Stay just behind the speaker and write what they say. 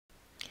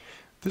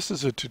This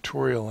is a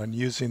tutorial on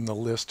using the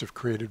list of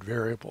created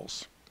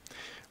variables.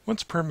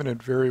 Once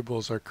permanent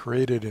variables are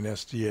created in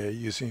SDA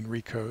using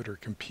Recode or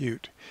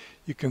Compute,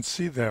 you can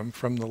see them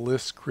from the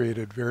List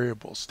Created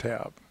Variables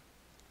tab.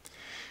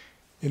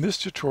 In this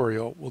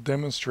tutorial, we'll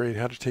demonstrate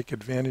how to take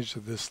advantage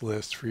of this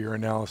list for your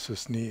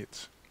analysis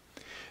needs.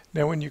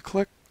 Now, when you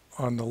click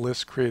on the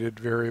List Created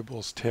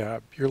Variables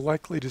tab, you're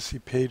likely to see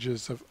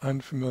pages of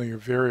unfamiliar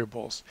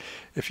variables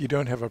if you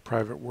don't have a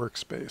private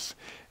workspace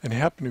and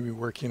happen to be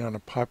working on a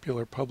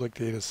popular public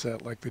data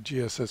set like the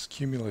GSS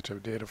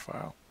cumulative data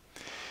file.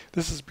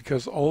 This is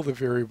because all the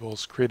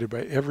variables created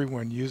by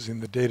everyone using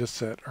the data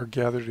set are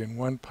gathered in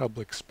one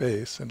public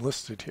space and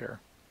listed here.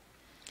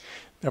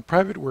 Now,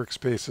 private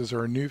workspaces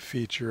are a new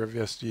feature of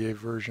SDA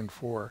version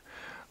 4.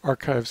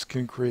 Archives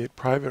can create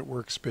private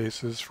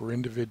workspaces for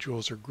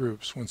individuals or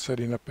groups when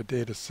setting up a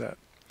data set.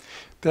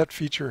 That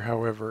feature,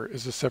 however,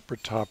 is a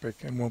separate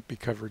topic and won't be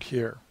covered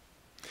here.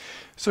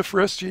 So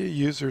for SDA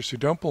users who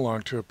don't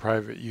belong to a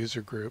private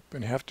user group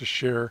and have to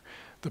share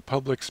the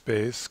public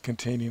space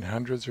containing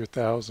hundreds or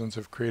thousands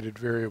of created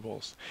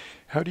variables,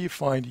 how do you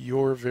find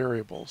your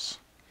variables?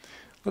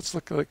 Let's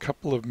look at a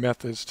couple of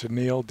methods to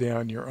nail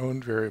down your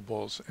own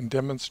variables and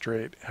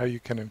demonstrate how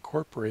you can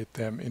incorporate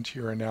them into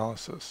your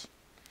analysis.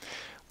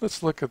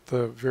 Let's look at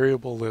the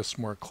variable list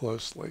more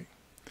closely.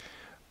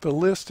 The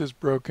list is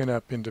broken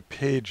up into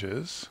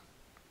pages,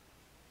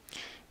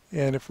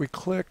 and if we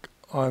click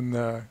on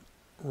the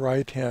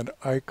right-hand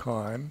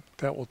icon,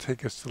 that will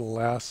take us to the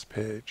last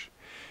page.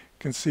 You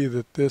can see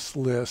that this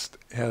list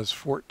has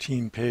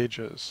 14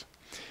 pages,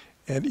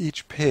 and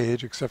each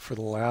page, except for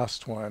the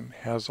last one,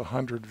 has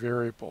 100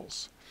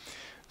 variables.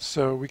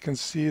 So we can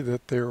see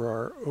that there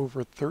are over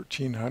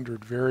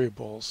 1,300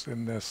 variables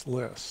in this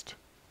list.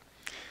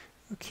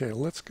 Okay,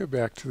 let's go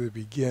back to the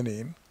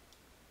beginning.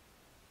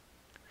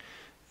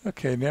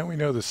 Okay, now we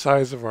know the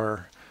size of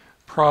our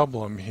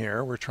problem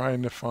here. We're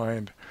trying to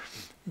find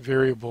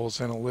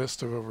variables in a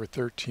list of over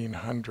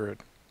 1,300.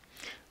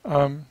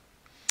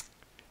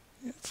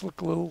 Let's look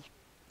a little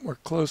more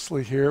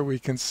closely here. We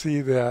can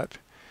see that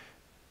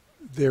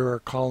there are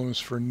columns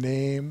for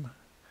name,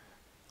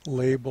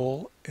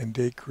 label, and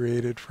date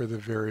created for the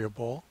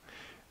variable.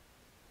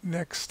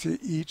 Next to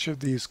each of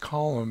these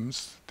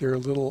columns, there are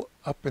little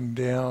up and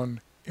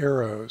down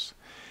arrows.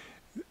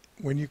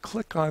 When you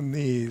click on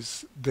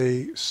these,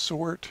 they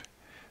sort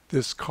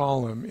this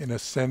column in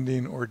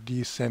ascending or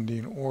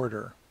descending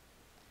order.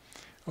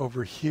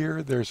 Over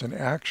here, there's an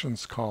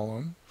actions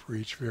column for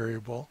each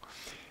variable,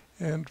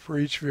 and for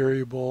each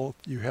variable,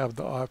 you have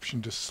the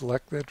option to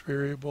select that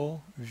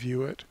variable,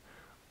 view it,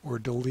 or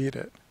delete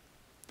it.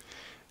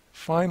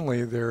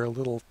 Finally, there are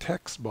little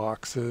text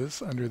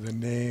boxes under the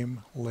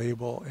name,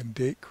 label, and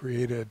date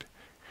created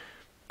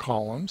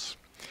columns,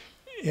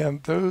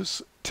 and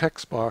those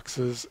text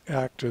boxes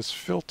act as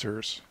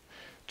filters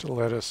to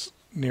let us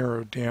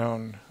narrow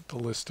down the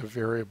list of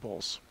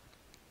variables.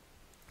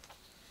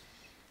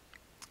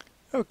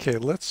 Okay,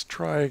 let's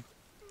try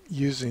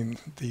using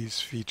these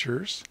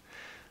features.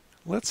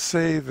 Let's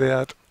say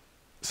that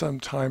some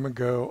time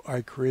ago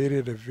I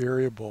created a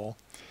variable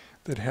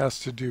that has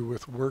to do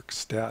with work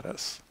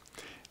status.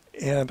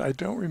 And I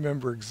don't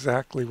remember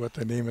exactly what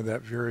the name of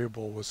that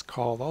variable was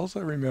called. All I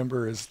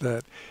remember is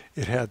that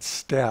it had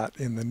stat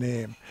in the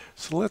name.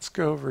 So let's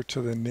go over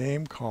to the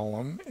name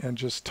column and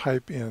just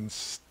type in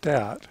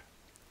stat.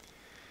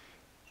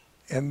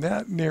 And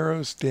that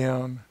narrows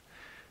down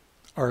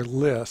our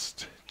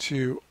list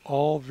to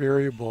all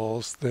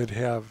variables that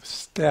have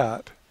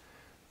stat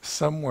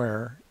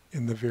somewhere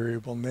in the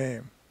variable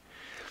name.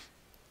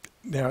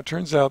 Now, it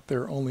turns out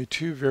there are only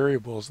 2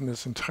 variables in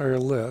this entire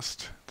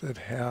list that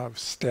have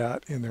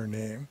stat in their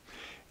name.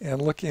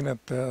 And looking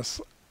at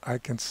this, I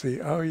can see,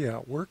 oh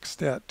yeah,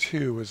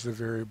 workstat2 is the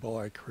variable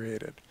I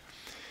created.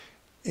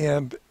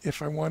 And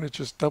if I want to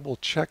just double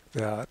check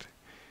that,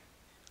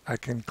 I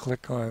can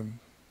click on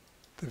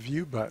the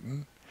View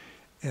button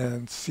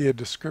and see a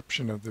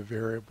description of the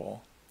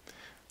variable.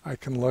 I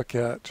can look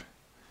at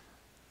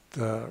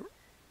the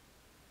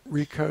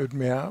Recode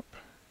map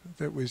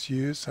that was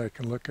used. I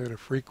can look at a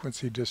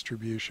frequency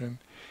distribution,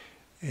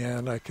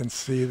 and I can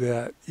see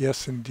that,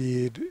 yes,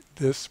 indeed,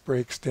 this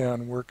breaks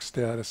down work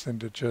status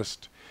into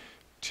just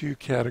 2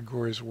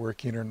 categories,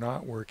 working or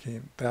not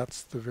working.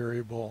 That's the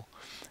variable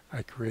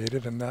I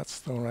created, and that's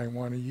the one I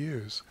want to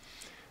use.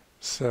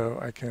 So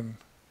I can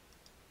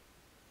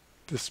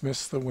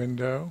dismiss the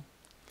window.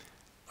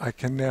 I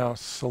can now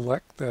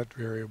select that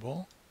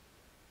variable.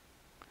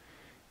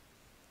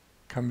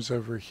 Comes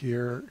over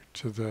here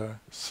to the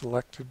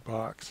selected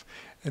box,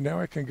 and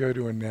now I can go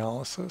to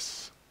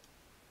analysis,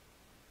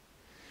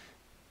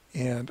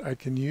 and I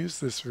can use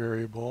this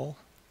variable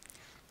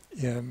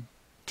in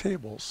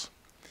tables.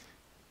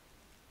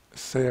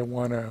 Say I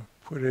want to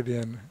put it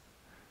in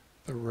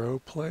the row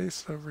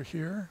place over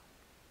here.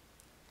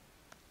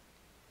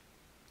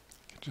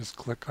 Just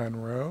click on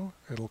row,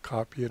 it'll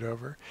copy it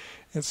over,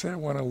 and say I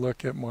want to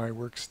look at my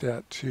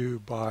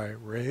workstat2 by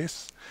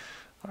race.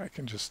 I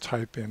can just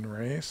type in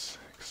race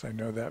because I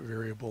know that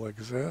variable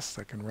exists.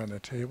 I can run a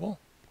table.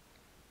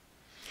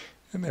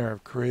 And there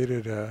I've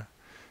created a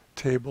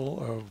table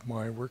of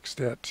my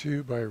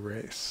workstat2 by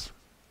race.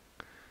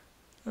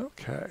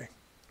 Okay,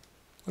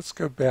 let's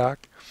go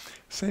back.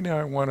 Say now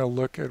I want to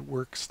look at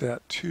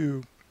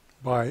workstat2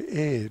 by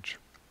age,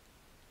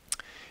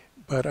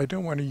 but I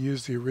don't want to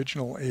use the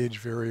original age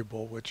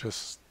variable, which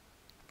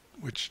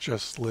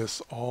just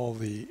lists all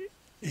the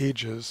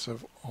ages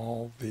of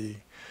all the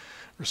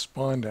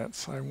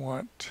respondents. I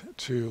want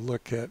to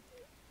look at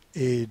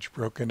age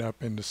broken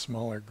up into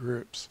smaller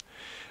groups.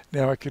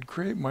 Now I could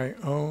create my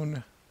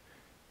own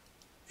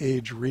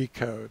age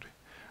recode,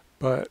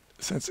 but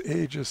since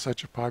age is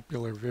such a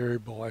popular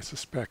variable, I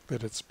suspect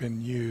that it's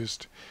been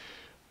used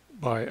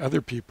by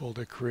other people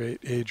to create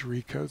age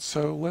recodes.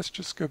 So let's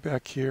just go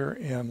back here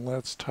and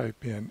let's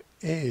type in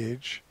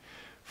age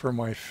for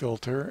my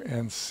filter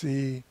and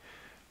see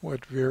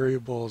what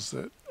variables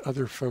that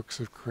other folks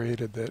have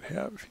created that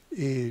have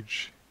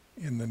age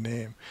in the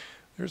name.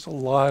 There's a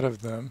lot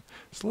of them.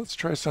 So let's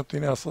try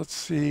something else.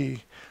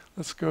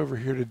 Let's go over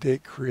here to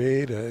date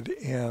created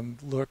and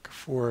look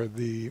for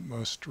the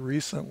most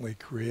recently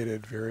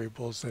created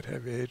variables that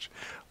have age.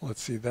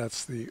 Let's see,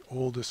 that's the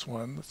oldest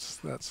one.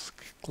 Let's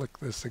click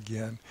this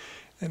again.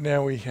 And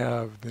now we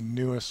have the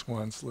newest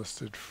ones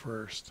listed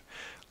first.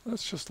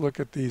 Let's just look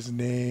at these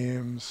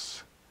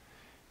names,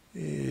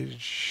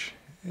 age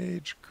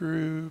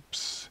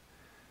groups.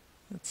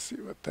 Let's see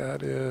what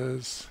that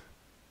is.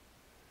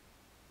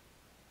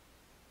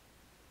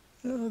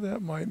 Oh,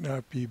 that might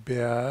not be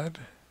bad,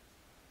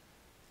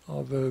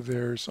 although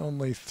there's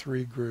only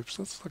 3 groups.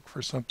 Let's look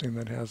for something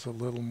that has a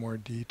little more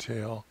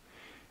detail.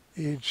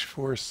 Age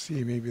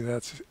 4C, maybe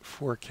that's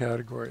 4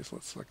 categories.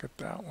 Let's look at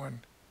that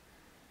one.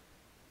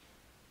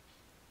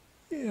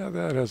 Yeah,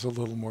 that has a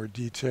little more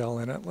detail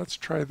in it. Let's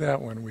try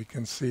that one. We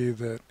can see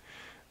that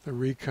the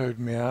recode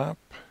map,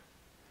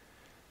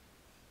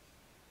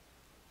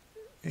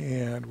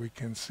 and we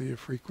can see a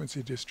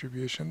frequency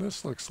distribution.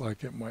 This looks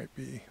like it might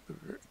be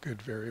the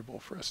good variable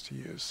for us to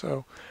use.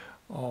 So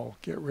I'll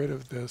get rid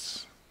of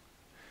this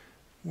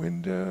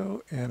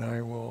window and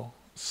I will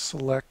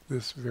select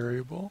this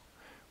variable,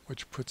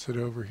 which puts it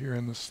over here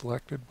in the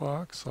selected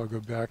box. I'll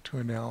go back to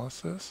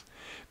analysis.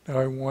 Now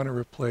I want to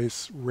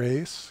replace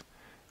race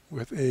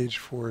with age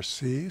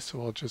 4C,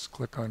 so I'll just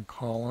click on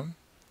column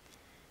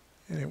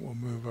and it will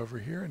move over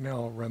here. And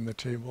now I'll run the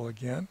table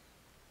again.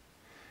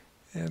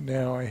 And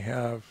now I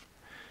have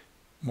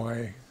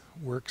my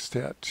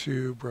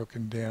workstat2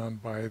 broken down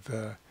by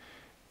the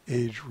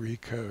age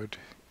recode,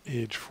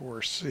 age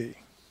 4C.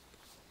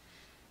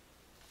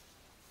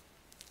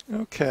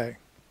 Okay,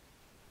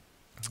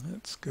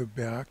 let's go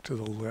back to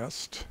the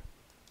list.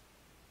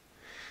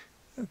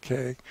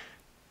 Okay.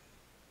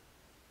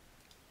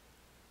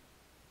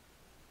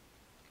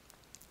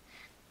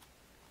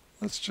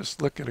 Let's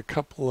just look at a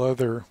couple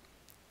other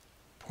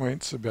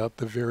points about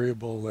the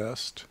variable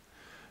list.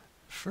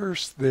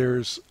 First,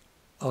 there's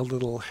a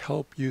little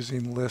help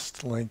using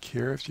list link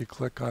here. If you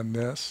click on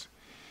this,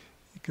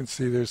 you can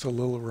see there's a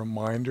little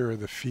reminder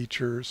of the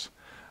features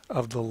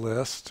of the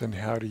list and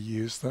how to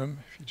use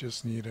them. If you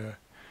just need a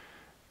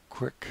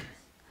quick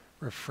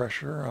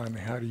refresher on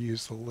how to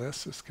use the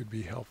list, this could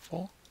be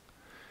helpful.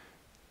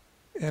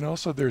 And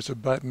also there's a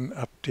button,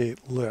 Update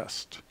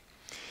List.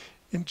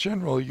 In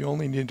general, you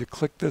only need to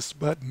click this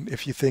button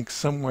if you think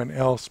someone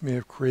else may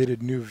have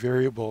created new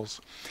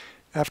variables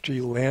after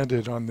you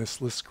landed on this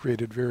list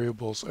created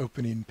variables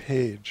opening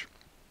page.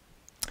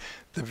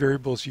 The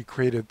variables you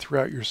created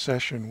throughout your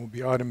session will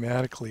be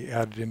automatically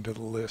added into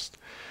the list,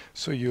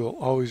 so you'll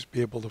always be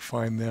able to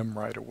find them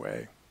right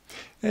away.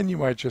 And you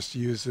might just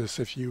use this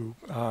if you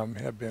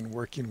have been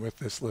working with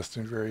this list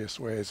in various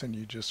ways and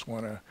you just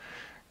want to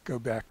go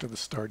back to the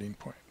starting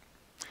point.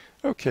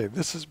 Okay,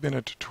 this has been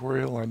a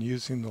tutorial on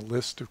using the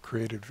list of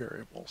created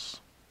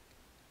variables.